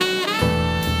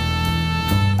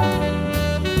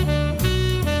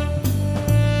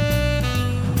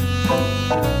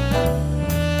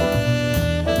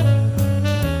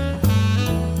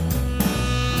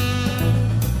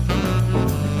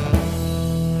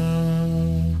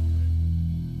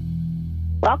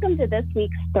Welcome to this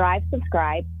week's Thrive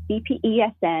Subscribe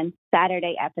CPESN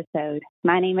Saturday episode.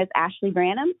 My name is Ashley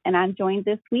Branham, and I'm joined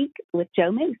this week with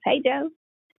Joe Moose. Hey, Joe.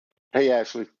 Hey,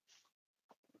 Ashley.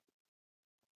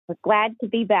 We're glad to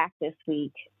be back this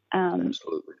week.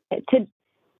 Absolutely.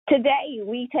 Today,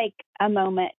 we take a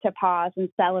moment to pause and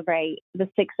celebrate the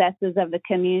successes of the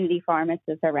community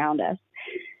pharmacists around us.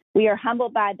 We are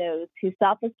humbled by those who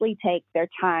selflessly take their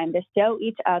time to show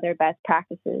each other best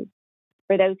practices,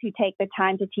 for those who take the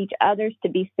time to teach others to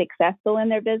be successful in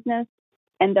their business,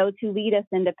 and those who lead us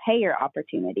into payer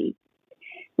opportunities.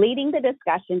 Leading the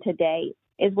discussion today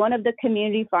is one of the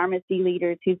community pharmacy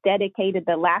leaders who's dedicated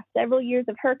the last several years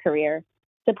of her career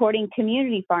supporting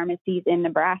community pharmacies in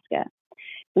Nebraska.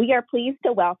 We are pleased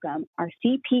to welcome our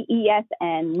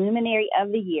CPESN Luminary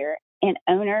of the Year and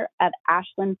owner of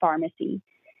Ashland Pharmacy,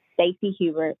 Stacy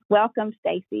Hubert. Welcome,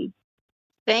 Stacy.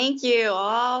 Thank you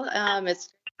all. It's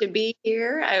great to be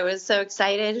here. I was so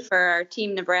excited for our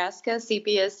Team Nebraska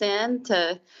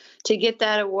CPESN to get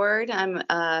that award. I'm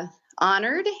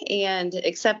honored and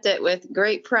accept it with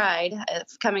great pride,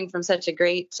 coming from such a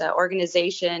great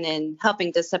organization and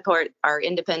helping to support our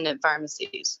independent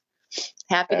pharmacies.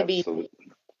 Happy to be here.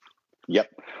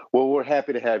 Yep. Well, we're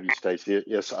happy to have you, Stacy.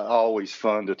 It's always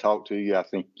fun to talk to you. I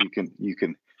think you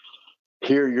can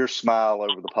hear your smile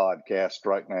over the podcast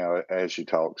right now as you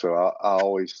talk. So I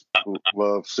always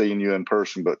love seeing you in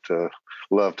person, but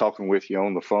love talking with you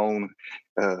on the phone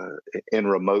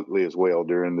and remotely as well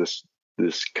during this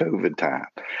COVID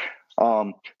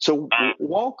time. So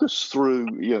walk us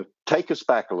through, take us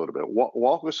back a little bit.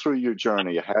 Walk us through your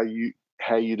journey,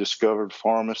 how you discovered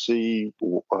pharmacy,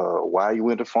 why you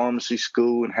went to pharmacy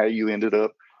school, and how you ended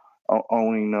up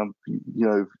owning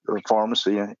a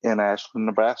pharmacy in Ashland,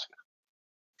 Nebraska.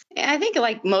 I think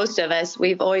like most of us,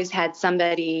 we've always had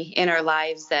somebody in our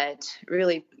lives that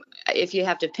really, if you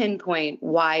have to pinpoint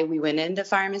why we went into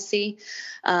pharmacy,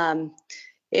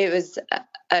 it was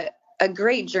a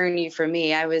great journey for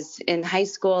me. I was in high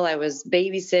school. I was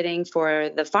babysitting for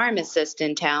the pharmacist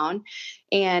in town.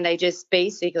 And I just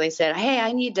basically said, hey,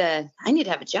 I need to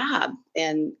have a job.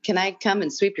 And can I come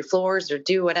and sweep your floors or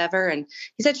do whatever? And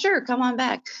he said, sure, come on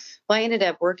back. Well, I ended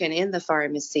up working in the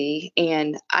pharmacy,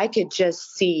 and I could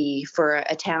just see for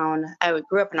a town. I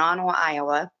grew up in Ottawa,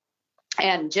 Iowa,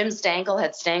 and Jim Stangle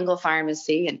had Stangle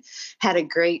Pharmacy and had a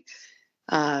great,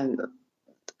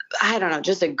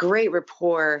 just a great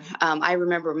rapport. I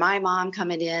remember my mom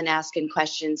coming in, asking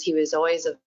questions. He was always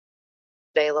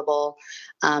available.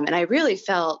 And I really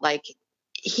felt like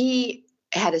he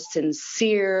had a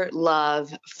sincere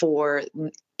love for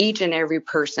each and every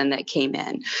person that came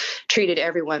in, treated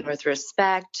everyone with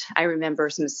respect. I remember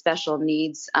some special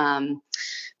needs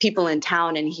people in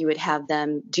town, and he would have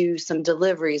them do some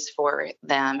deliveries for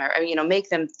them or, make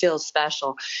them feel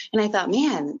special. And I thought,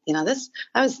 man,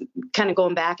 I was kind of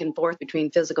going back and forth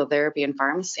between physical therapy and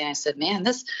pharmacy. And I said, man,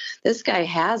 this guy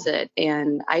has it.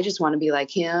 And I just want to be like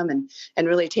him and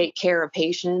really take care of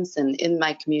patients and in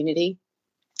my community.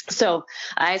 So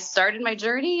I started my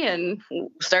journey and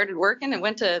started working and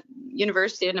went to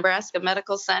University of Nebraska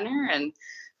Medical Center and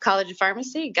College of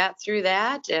Pharmacy, got through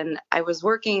that. And I was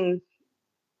working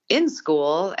in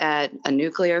school at a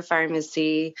nuclear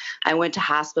pharmacy. I went to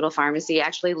hospital pharmacy,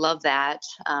 actually loved that.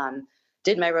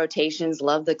 Did my rotations,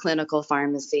 loved the clinical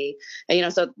pharmacy.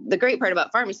 So the great part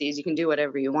about pharmacy is you can do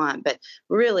whatever you want, but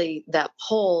really that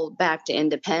pull back to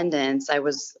independence, I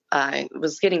was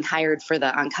getting hired for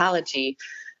the oncology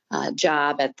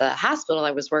job at the hospital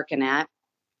I was working at.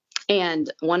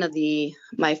 And one of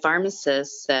my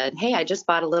pharmacists said, hey, I just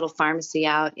bought a little pharmacy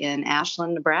out in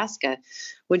Ashland, Nebraska.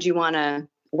 Would you want to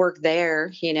work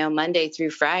there, Monday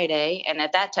through Friday? And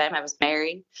at that time I was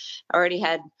married, already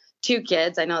had 2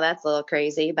 kids. I know that's a little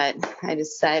crazy, but I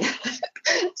decided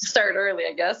to start early,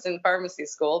 I guess, in pharmacy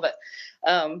school. But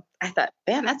I thought,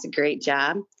 man, that's a great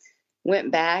job.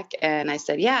 Went back and I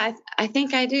said, yeah, I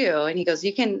think I do. And he goes,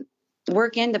 you can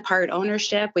work into part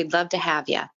ownership. We'd love to have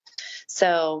you.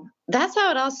 So that's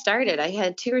how it all started. I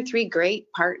had 2 or 3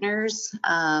 great partners,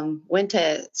 went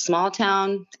to small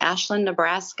town Ashland,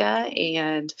 Nebraska,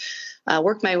 and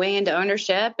worked my way into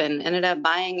ownership and ended up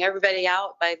buying everybody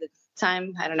out by the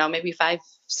time, I don't know, maybe 5-6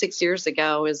 years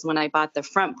ago is when I bought the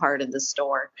front part of the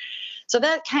store. So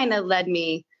that kind of led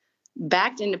me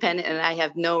back to independent, and I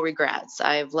have no regrets.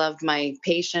 I've loved my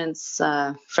patients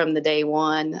from the day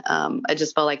one. I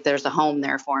just felt like there's a home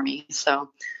there for me. So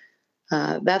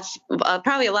that's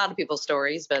probably a lot of people's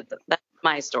stories, but that's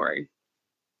my story.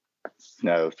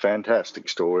 No, fantastic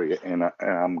story, and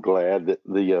I'm glad that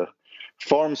the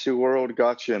pharmacy world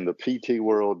got you and the PT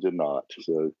world did not.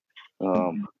 So,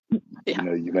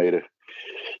 you made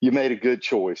you made a good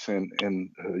choice, and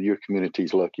your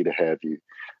community's lucky to have you.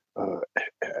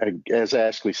 As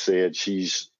Ashley said,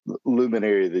 she's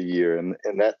Luminary of the Year, and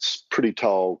that's pretty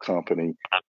tall company.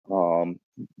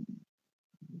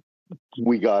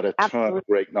 We got a ton of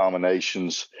great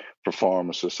nominations for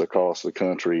pharmacists across the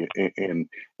country, and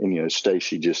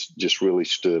Stacy just really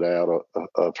stood out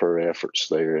of her efforts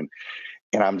there, and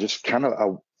I'm just kind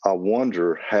of I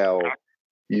wonder how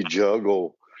you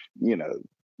juggle,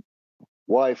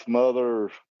 wife, mother,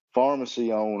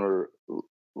 pharmacy owner,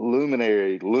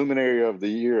 luminary of the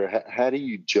year. How do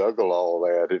you juggle all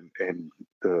that, and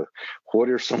what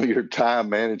are some of your time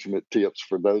management tips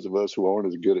for those of us who aren't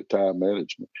as good at time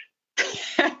management?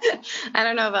 I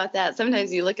don't know about that.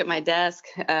 Sometimes you look at my desk,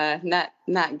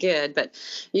 not good, but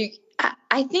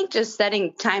I think just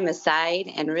setting time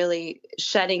aside and really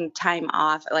shutting time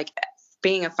off, like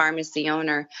being a pharmacy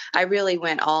owner, I really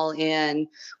went all in.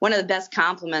 One of the best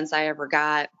compliments I ever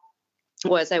got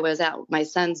was I was at my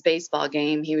son's baseball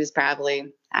game. He was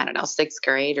probably, I don't know, 6th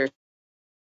grade or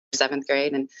 7th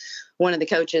grade. And one of the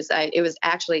coaches, it was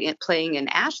actually playing in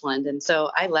Ashland. And so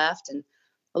I left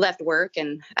work,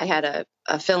 and I had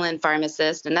a fill-in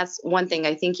pharmacist. And that's one thing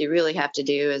I think you really have to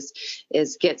do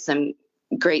is get some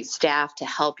great staff to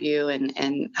help you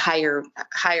and hire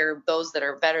those that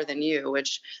are better than you,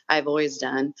 which I've always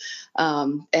done.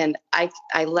 And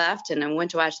I left and I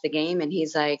went to watch the game, and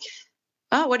he's like,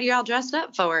 "Oh, what are you all dressed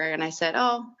up for?" And I said,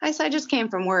 I just came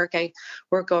from work. I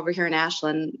work over here in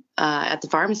Ashland at the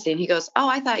pharmacy. And he goes, "Oh,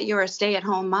 I thought you were a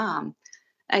stay-at-home mom."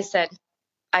 I said,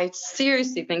 "I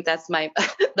seriously think that's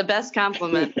the best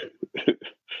compliment."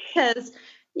 Because,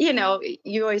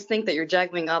 you always think that you're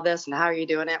juggling all this and how are you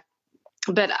doing it?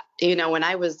 But, when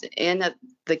I was in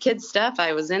the kids stuff,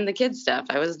 I was in the kids stuff.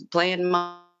 I was playing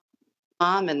mom,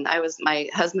 and my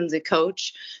husband's a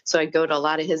coach. So I go to a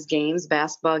lot of his games,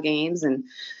 basketball games. And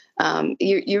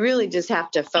you really just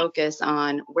have to focus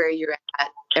on where you're at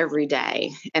every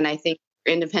day. And I think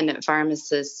independent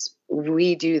pharmacists,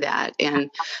 we do that. And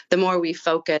the more we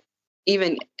focus,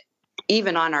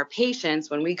 even on our patients,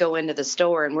 when we go into the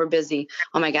store and we're busy,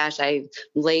 oh my gosh, I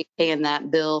late paying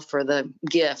that bill for the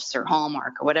gifts or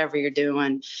Hallmark or whatever you're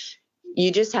doing.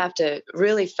 You just have to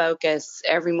really focus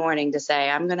every morning to say,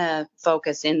 I'm going to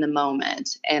focus in the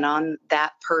moment and on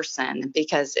that person,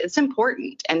 because it's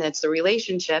important. And it's the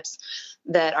relationships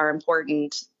that are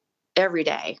important every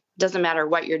day. Doesn't matter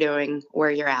what you're doing,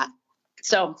 where you're at.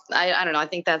 So I don't know. I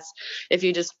think that's, if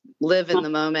you just live in the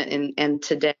moment and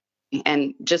today,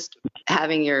 and just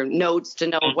having your notes to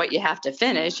know what you have to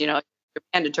finish, your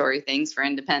mandatory things for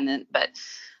independent, but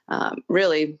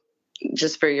really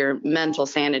just for your mental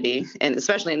sanity. And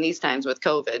especially in these times with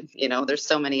COVID, there's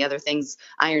so many other things,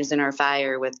 irons in our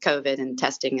fire with COVID and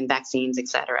testing and vaccines, et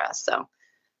cetera. So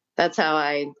that's how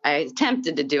I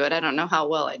attempted to do it. I don't know how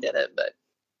well I did it, but.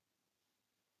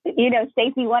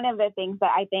 Stacey, one of the things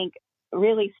that I think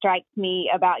really strikes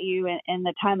me about you and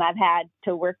the time I've had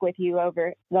to work with you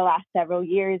over the last several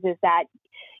years is that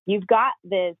you've got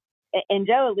this, and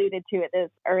Joe alluded to it this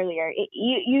earlier,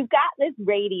 you've got this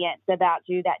radiance about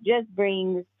you that just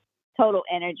brings total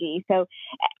energy. So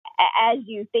as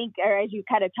you think, or as you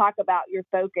kind of talk about your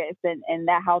focus and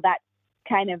that, how that's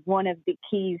kind of one of the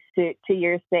keys to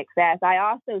your success, I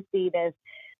also see this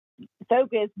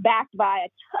focus backed by a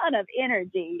ton of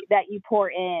energy that you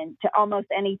pour in to almost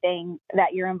anything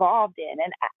that you're involved in.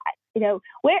 And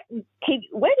where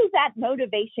does that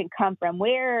motivation come from?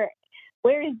 Where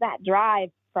is that drive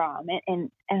from?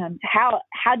 And how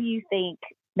do you think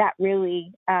that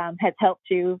really has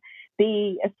helped you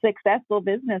be a successful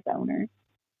business owner?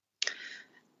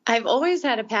 I've always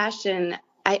had a passion.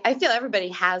 I feel everybody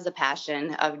has a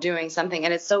passion of doing something,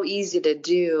 and it's so easy to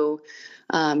do,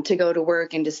 to go to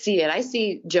work and to see it. I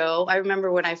see Joe. I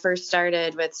remember when I first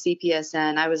started with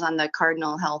CPSN, I was on the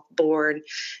Cardinal Health Board,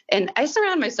 and I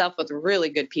surround myself with really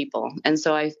good people. And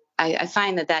so I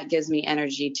find that gives me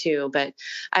energy too. But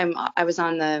I was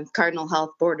on the Cardinal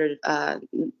Health Board,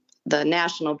 the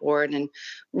national board, and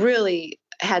really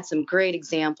had some great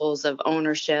examples of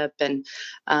ownership. And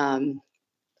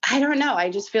I don't know.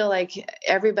 I just feel like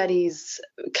everybody's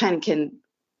kind of can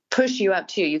push you up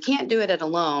too. You can't do it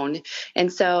alone.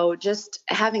 And so just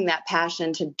having that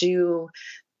passion to do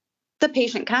the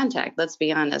patient contact, let's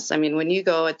be honest. I mean, when you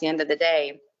go at the end of the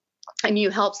day and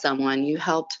you help someone, you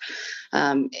helped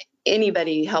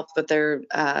anybody help with their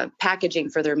packaging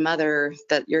for their mother,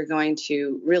 that you're going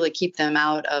to really keep them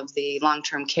out of the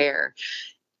long-term care.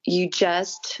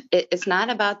 It's not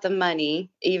about the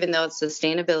money, even though it's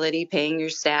sustainability, paying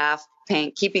your staff,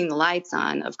 keeping the lights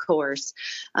on, of course.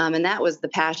 And that was the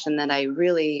passion that I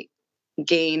really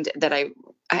gained, that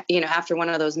after one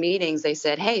of those meetings, they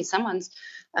said, hey, someone's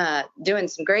doing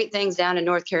some great things down in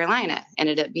North Carolina.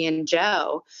 Ended up being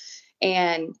Joe.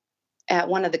 And at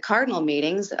one of the Cardinal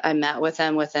meetings, I met with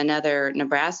him with another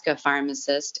Nebraska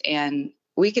pharmacist, and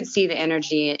we could see the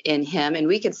energy in him, and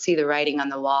we could see the writing on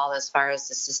the wall as far as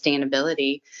the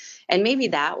sustainability. And maybe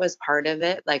that was part of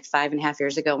it, like 5.5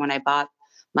 years ago when I bought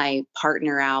my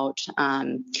partner out.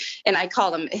 And I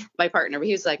called him my partner, but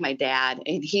he was like my dad,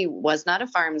 and he was not a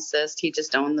pharmacist. He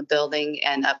just owned the building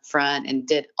and up front and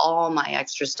did all my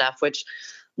extra stuff, which,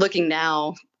 looking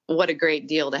now, what a great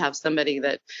deal to have somebody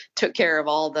that took care of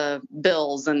all the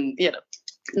bills and,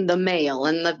 the mail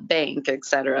and the bank, et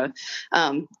cetera.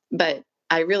 But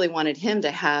I really wanted him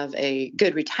to have a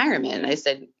good retirement. And I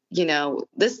said,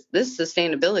 this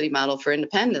sustainability model for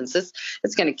independence,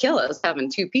 it's going to kill us having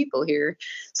two people here.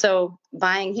 So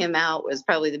buying him out was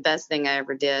probably the best thing I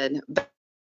ever did.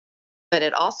 But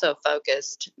it also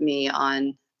focused me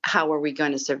on how are we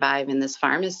going to survive in this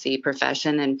pharmacy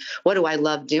profession, and what do I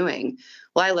love doing?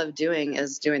 What I love doing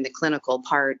is doing the clinical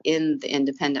part in the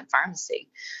independent pharmacy.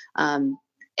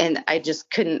 And I just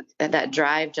that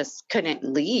drive just couldn't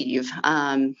leave.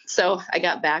 So I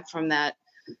got back from that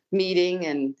meeting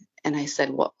and I said,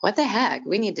 what the heck?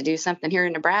 We need to do something here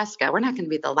in Nebraska. We're not going to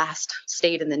be the last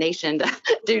state in the nation to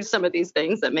do some of these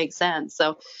things that make sense.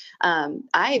 So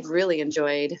I've really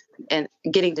enjoyed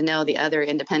getting to know the other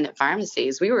independent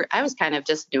pharmacies. I was kind of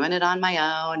just doing it on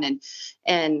my own,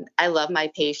 and I love my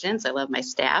patients. I love my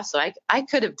staff. So I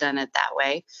could have done it that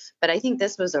way, but I think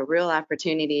this was a real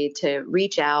opportunity to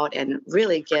reach out and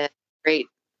really get a great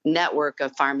network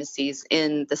of pharmacies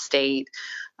in the state,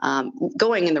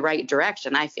 going in the right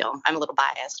direction. I feel I'm a little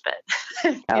biased, but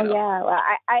yeah. Well,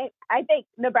 I think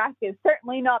Nebraska is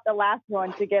certainly not the last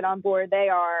one to get on board. They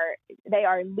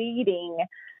are leading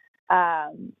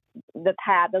the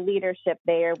path, the leadership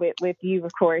there with you,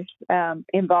 of course,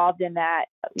 involved in that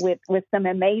with some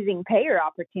amazing payer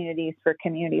opportunities for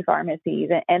community pharmacies.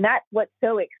 And that's what's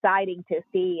so exciting to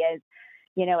see as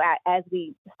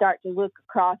we start to look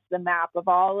across the map of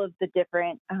all of the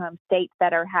different states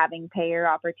that are having payer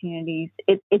opportunities.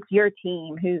 It's your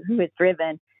team who has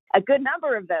driven a good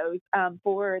number of those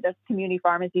for the community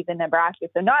pharmacies in Nebraska.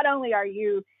 So not only are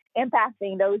you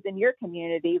impacting those in your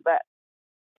community, but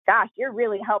gosh, you're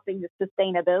really helping the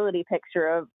sustainability picture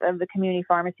of the community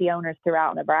pharmacy owners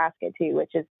throughout Nebraska too,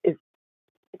 which is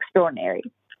extraordinary.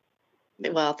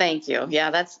 Well, thank you.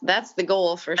 Yeah, that's the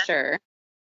goal for sure.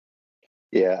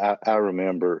 Yeah, I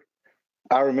remember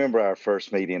our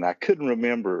first meeting. I couldn't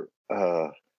remember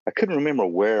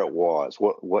where it was,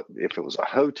 what if it was a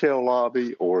hotel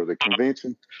lobby or the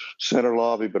convention center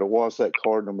lobby, but it was that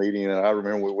Cardinal meeting. And I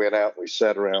remember we went out and we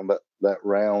sat around that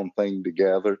round thing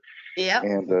together. Yeah.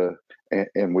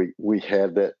 And we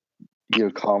had that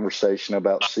conversation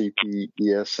about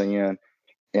CPESN.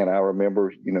 And I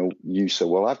remember, you said,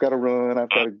 well, I've got to run. I've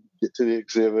got to get to the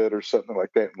exhibit or something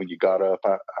like that. And when you got up,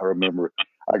 I remember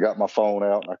I got my phone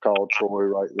out and I called Troy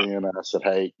right then. And I said,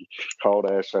 hey, called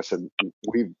Ash. I said,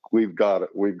 we've got it.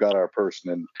 We've got our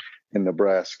person in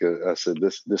Nebraska. I said,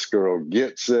 this girl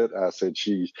gets it. I said,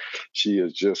 she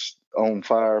is just on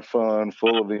fire, fun,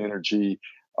 full of energy.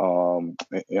 And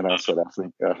I said, I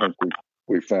think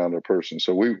we found a person.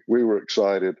 So we were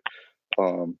excited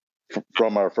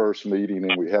from our first meeting,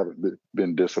 and we haven't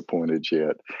been disappointed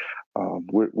yet.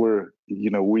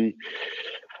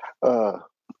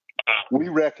 We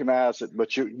recognize it,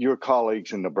 but your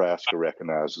colleagues in Nebraska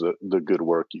recognize the good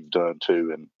work you've done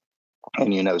too, and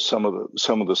some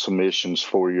of the submissions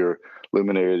for your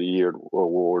Luminary of the Year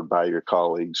award by your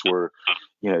colleagues were,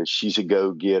 she's a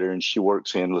go-getter and she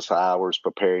works endless hours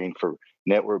preparing for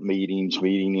network meetings,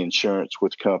 meeting insurance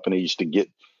with companies to get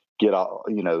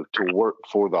to work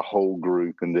for the whole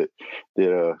group, and that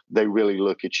they really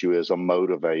look at you as a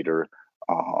motivator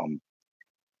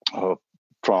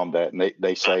from that. And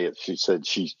they say it. She said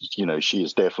she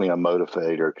is definitely a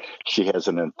motivator. She has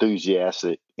an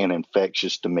enthusiastic and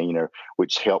infectious demeanor,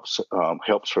 which helps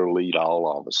her lead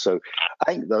all of us. So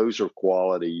I think those are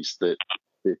qualities that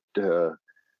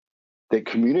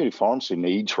community pharmacy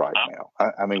needs right now.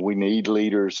 I mean, we need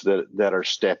leaders that are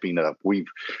stepping up. We've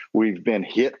been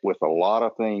hit with a lot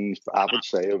of things, I would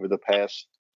say, over the past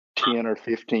 10 or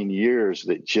 15 years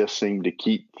that just seem to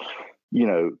keep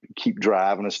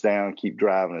driving us down.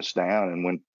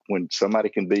 And when somebody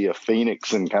can be a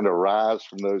phoenix and kind of rise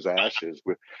from those ashes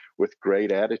with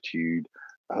great attitude,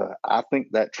 I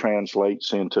think that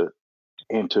translates into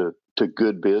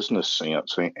good business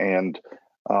sense, and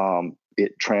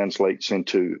it translates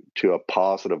into a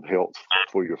positive health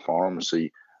for your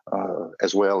pharmacy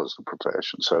as well as the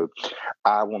profession. So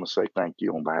I want to say thank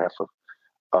you on behalf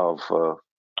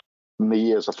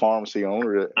me as a pharmacy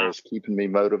owner as keeping me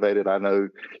motivated. I know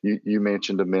you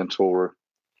mentioned a mentor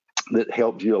that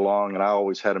helped you along, and I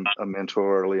always had a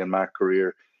mentor early in my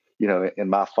career, and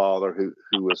my father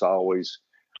who was always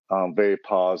very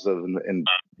positive and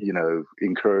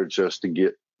encouraged us to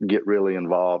get really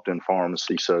involved in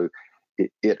pharmacy. So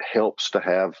it helps to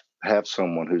have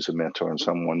someone who's a mentor and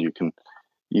someone you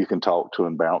can talk to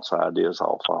and bounce ideas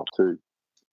off of too.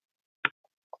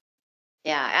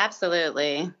 Yeah,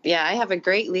 absolutely. Yeah, I have a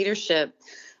great leadership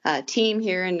team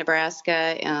here in Nebraska,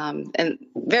 and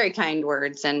very kind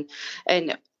words. And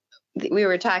we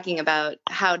were talking about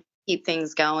how to keep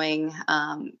things going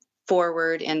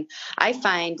forward. And I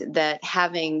find that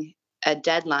having a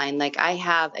deadline, like I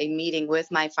have a meeting with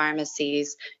my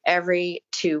pharmacies every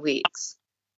 2 weeks.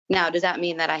 Now, does that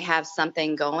mean that I have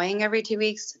something going every 2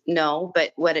 weeks? No,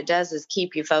 but what it does is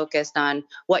keep you focused on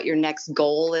what your next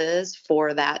goal is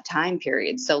for that time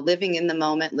period. So living in the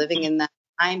moment, living in that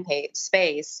time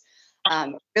space,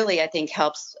 really, I think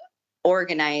helps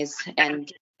organize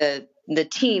and get the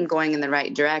team going in the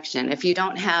right direction. If you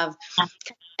don't have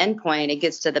endpoint, it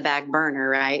gets to the back burner,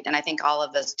 right? And I think all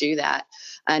of us do that.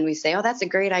 And we say, oh, that's a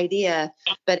great idea.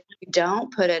 But if you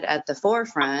don't put it at the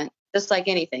forefront, just like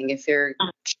anything, if you're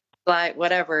like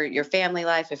whatever, your family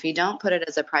life, if you don't put it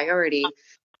as a priority,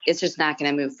 it's just not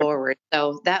going to move forward.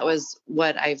 So that was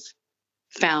what I've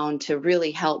found to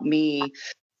really help me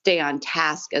stay on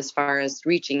task as far as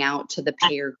reaching out to the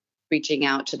payer, reaching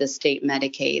out to the state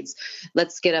Medicaids.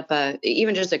 Let's get up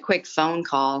even just a quick phone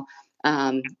call.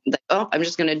 I'm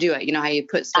just going to do it. You know how you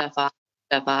put stuff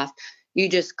off. You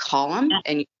just call them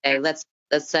and you say, let's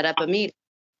set up a meeting.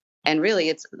 And really,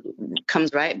 it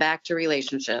comes right back to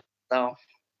relationship. So.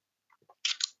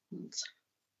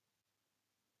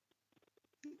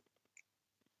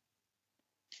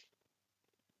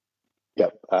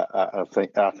 Yep, I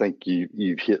think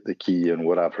you've hit the key. And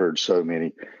what I've heard so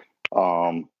many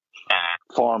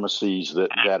pharmacies that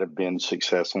have been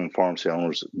successful and pharmacy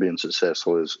owners been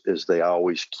successful is they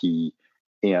always key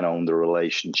in on the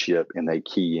relationship, and they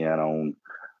key in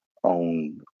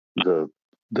on the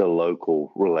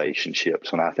local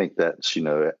relationships. And I think that's,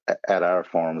 at our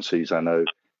pharmacies, I know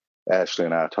Ashley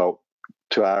and I talk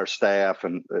to our staff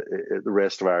and the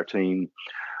rest of our team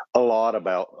a lot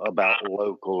about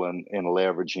local and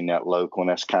leveraging that local. And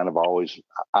that's kind of always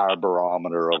our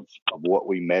barometer of what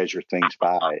we measure things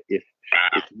by. If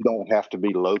you don't have to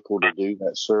be local to do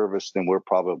that service, then we're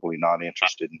probably not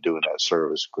interested in doing that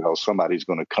service, because somebody's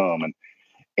going to come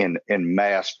and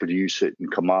mass produce it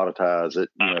and commoditize it.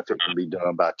 If it can be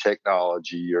done by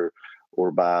technology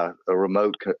or by a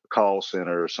remote call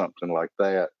center or something like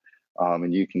that,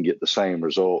 and you can get the same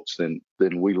results, then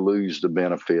we lose the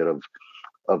benefit of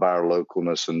our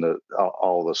localness and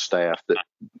all the staff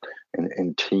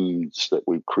and teams that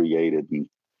we've created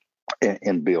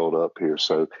and build up here.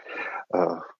 So,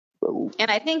 and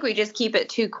I think we just keep it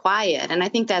too quiet. And I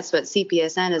think that's what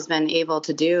CPSN has been able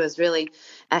to do, is really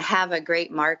have a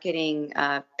great marketing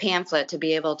pamphlet to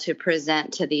be able to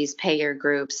present to these payer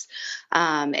groups,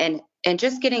 and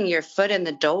just getting your foot in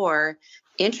the door,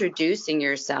 introducing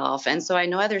yourself. And so I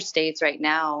know other states right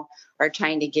now are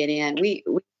trying to get in. We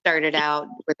started out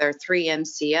with our 3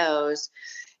 MCOs,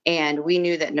 and we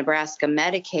knew that Nebraska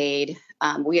Medicaid,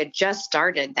 we had just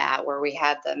started that, where we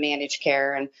had the managed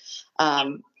care,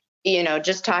 and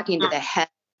just talking to the head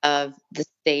of the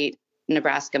state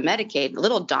Nebraska Medicaid, a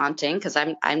little daunting, because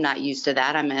I'm not used to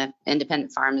that. I'm an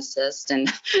independent pharmacist,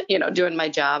 and doing my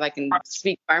job, I can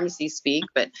speak pharmacy speak,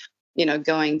 but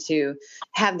going to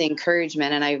have the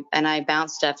encouragement, and I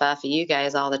bounce stuff off of you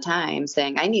guys all the time,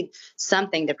 saying I need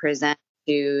something to present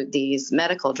to these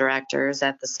medical directors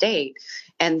at the state.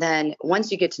 And then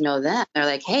once you get to know them, they're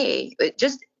like, hey,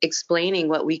 just explaining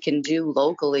what we can do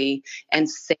locally and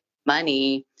save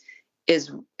money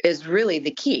is really the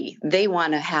key. They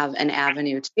want to have an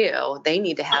avenue too. They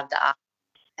need to have the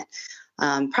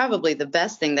option. Probably the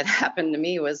best thing that happened to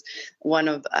me was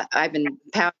I've been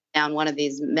pounding down one of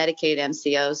these Medicaid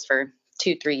MCOs for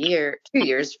 2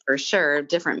 years for sure,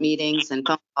 different meetings and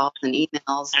phone calls and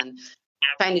emails and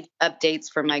trying to do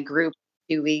updates for my group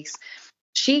in 2 weeks.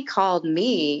 She called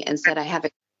me and said, I have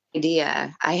an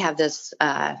idea. I have this,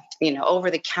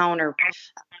 over the counter.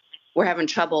 We're having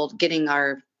trouble getting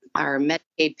our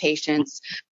Medicaid patients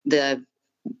the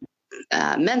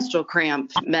menstrual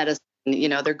cramp medicine.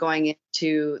 They're going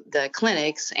into the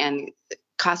clinics and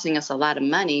costing us a lot of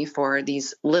money for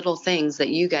these little things that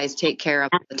you guys take care of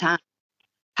all the time.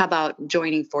 How about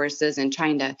joining forces and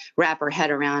trying to wrap her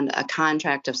head around a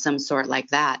contract of some sort like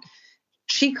that?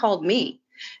 She called me.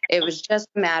 It was just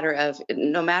a matter of,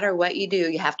 no matter what you do,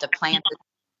 you have to plant the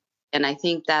And I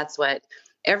think that's what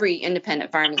every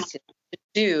independent pharmacist should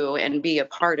do and be a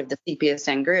part of the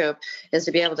CPSN group, is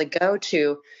to be able to go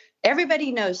to,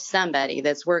 everybody knows somebody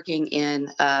that's working in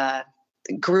a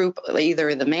group,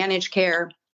 either the managed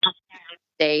care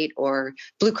state or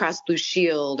Blue Cross Blue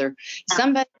Shield, or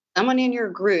someone in your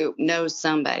group knows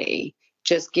somebody.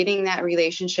 Just getting that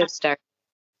relationship started,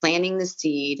 planting the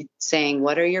seed, saying,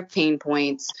 what are your pain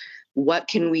points? What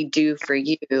can we do for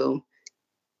you?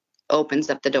 Opens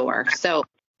up the door. So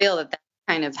I feel that that's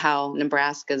kind of how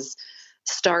Nebraska's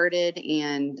started,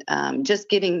 and just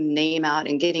getting the name out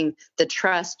and getting the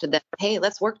trust that, hey,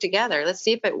 let's work together. Let's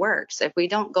see if it works. If we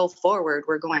don't go forward,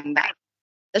 we're going back.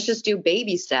 Let's just do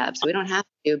baby steps. We don't have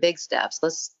to do big steps.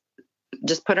 Let's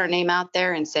just put our name out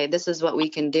there and say, this is what we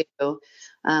can do.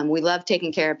 We love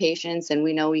taking care of patients, and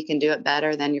we know we can do it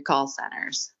better than your call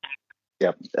centers.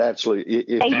 Yeah, absolutely.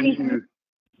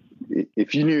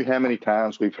 If you knew how many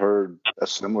times we've heard a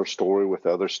similar story with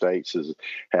other states, is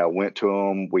how I went to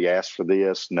them, we asked for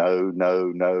this, no.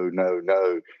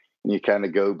 And you kind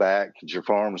of go back to your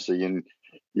pharmacy and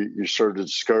you're sort of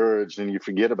discouraged and you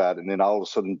forget about it. And then all of a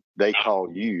sudden they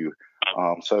call you.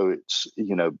 So it's,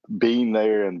 being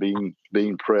there and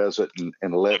being present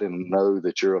and letting them know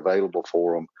that you're available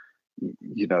for them,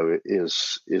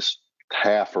 is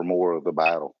half or more of the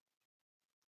battle.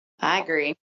 I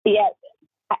agree. Yes.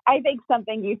 I think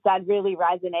something you said really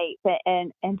resonates,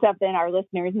 and something our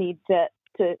listeners need to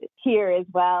hear as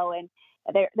well. And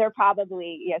they're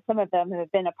probably, some of them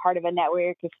have been a part of a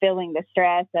network, is feeling the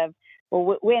stress of,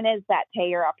 well, when is that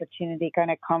payer opportunity going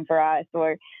to come for us?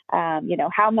 Or,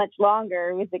 how much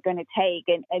longer is it going to take?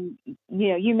 And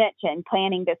you mentioned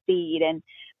planting the seed, and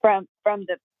from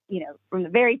the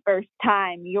very first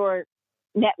time your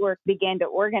network began to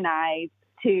organize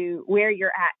to where you're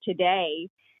at today.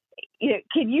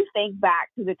 Can you think back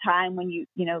to the time when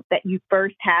that you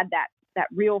first had that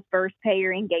real first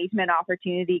payer engagement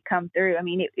opportunity come through? I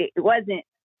mean, it wasn't,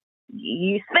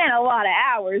 you spent a lot of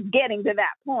hours getting to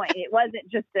that point. It wasn't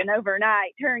just an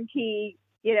overnight turnkey.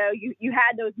 You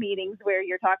had those meetings where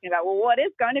you're talking about, well, what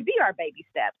is going to be our baby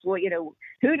steps? Well,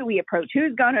 who do we approach?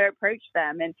 Who's going to approach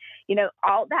them? And,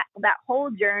 all that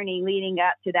whole journey leading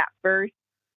up to that first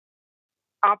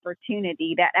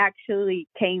opportunity that actually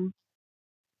came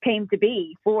to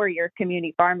be for your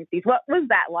community pharmacies. What was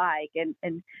that like?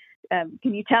 And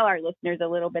can you tell our listeners a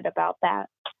little bit about that?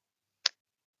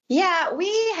 Yeah, we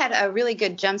had a really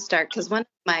good jumpstart because one of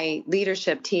my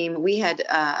leadership team, we had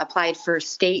applied for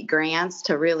state grants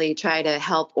to really try to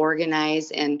help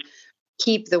organize and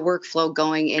keep the workflow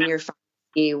going in your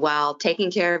pharmacy while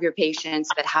taking care of your patients,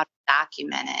 but how to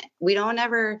document it. We don't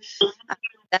ever...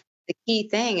 The key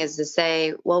thing is to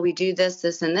say, well, we do this,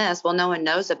 this, and this. Well, no one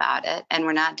knows about it, and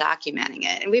we're not documenting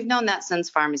it. And we've known that since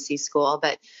pharmacy school,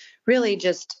 but really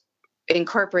just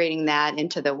incorporating that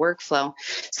into the workflow.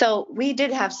 So we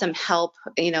did have some help,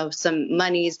 some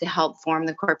monies to help form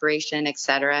the corporation, et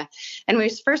cetera. And we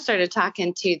first started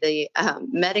talking to the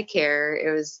Medicare.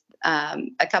 It was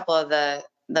a couple of the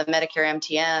Medicare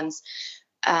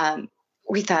MTMs.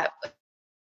 We thought,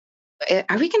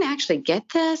 are we going to actually get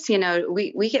this?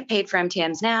 We get paid for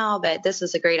MTMs now, but this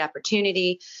is a great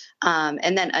opportunity.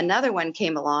 And then another one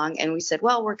came along and we said,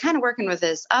 well, we're kind of working with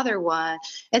this other one.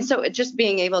 And so just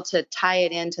being able to tie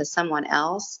it into someone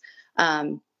else,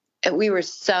 we were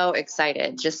so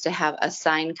excited just to have a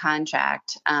signed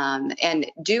contract and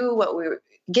do what we were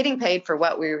getting paid for.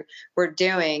 What we were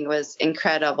doing was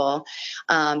incredible.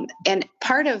 And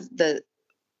part of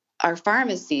our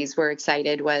pharmacies were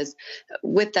excited was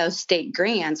with those state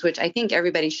grants, which I think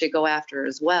everybody should go after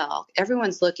as well.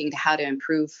 Everyone's looking to how to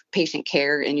improve patient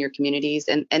care in your communities,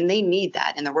 and they need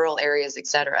that in the rural areas, et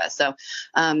cetera. So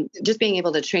just being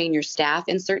able to train your staff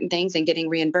in certain things and getting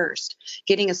reimbursed,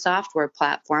 getting a software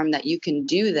platform that you can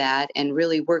do that and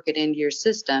really work it into your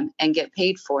system and get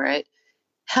paid for it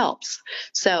helps.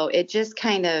 So it just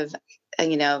kind of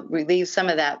relieve some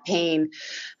of that pain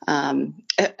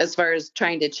as far as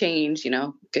trying to change,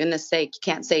 goodness sake, you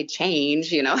can't say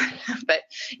change, but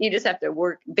you just have to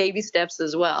work baby steps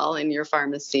as well in your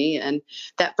pharmacy. And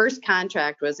that first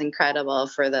contract was incredible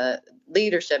for the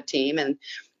leadership team.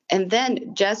 And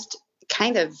then just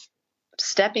kind of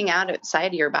stepping outside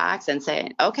of your box and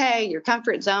saying, okay, your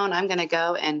comfort zone, I'm going to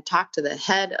go and talk to the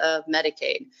head of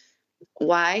Medicaid.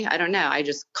 Why? I don't know. I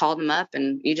just called them up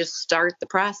and you just start the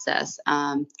process.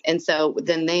 And so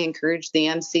then they encourage the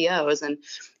MCOs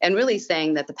and really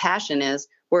saying that the passion is,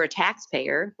 we're a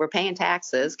taxpayer, we're paying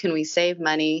taxes. Can we save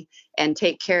money and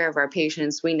take care of our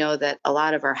patients? We know that a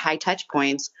lot of our high touch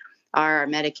points are our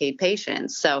Medicaid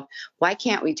patients. So why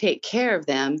can't we take care of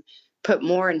them, put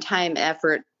more in time,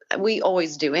 effort, we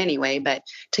always do anyway, but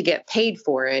to get paid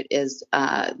for it is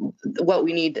what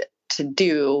we need to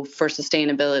do for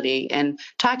sustainability. And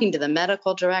talking to the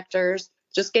medical directors,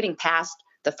 just getting past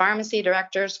the pharmacy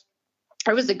directors,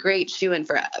 it was a great shoo-in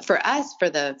for us. For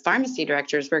the pharmacy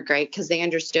directors were great because they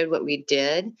understood what we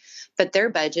did, but their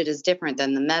budget is different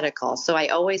than the medical. So I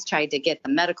always tried to get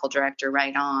the medical director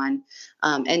right on.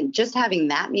 And just having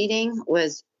that meeting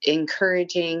was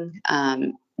encouraging,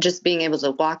 just being able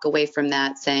to walk away from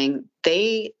that saying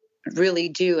they really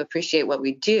do appreciate what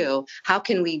we do. How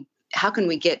can we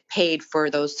get paid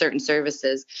for those certain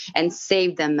services and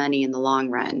save them money in the long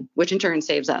run, which in turn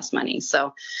saves us money.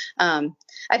 So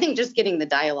I think just getting the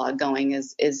dialogue going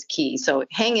is key. So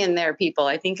hang in there, people.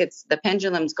 I think it's the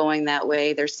pendulum's going that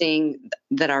way. They're seeing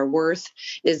that our worth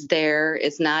is there.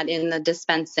 It's not in the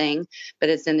dispensing, but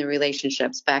it's in the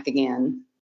relationships back again.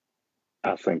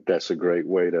 I think that's a great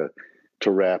way to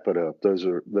wrap it up. Those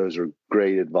are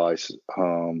great advice.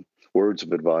 Words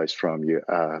of advice from you.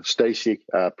 Stacy,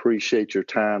 I appreciate your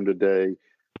time today,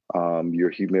 your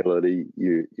humility,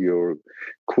 your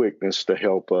quickness to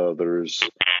help others.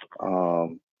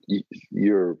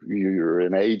 You're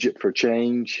an agent for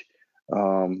change.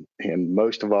 And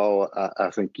most of all, I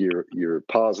think your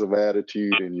positive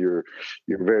attitude and you're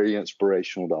very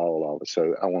inspirational to all of us.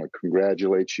 So I want to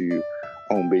congratulate you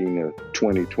on being a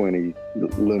 2020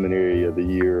 Luminary of the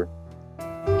Year.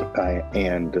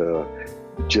 And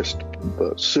just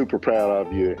super proud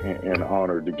of you and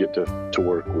honored to get to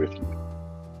work with you.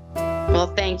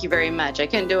 Well, thank you very much. I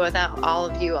couldn't do it without all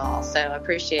of you all, so I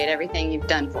appreciate everything you've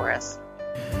done for us.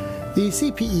 The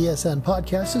CPESN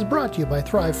podcast is brought to you by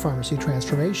Thrive Pharmacy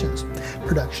Transformations.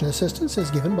 Production assistance is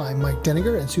given by Mike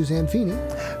Denninger and Suzanne Feeney.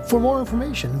 For more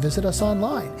information, visit us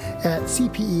online at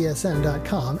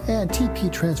cpesn.com and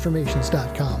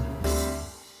tptransformations.com.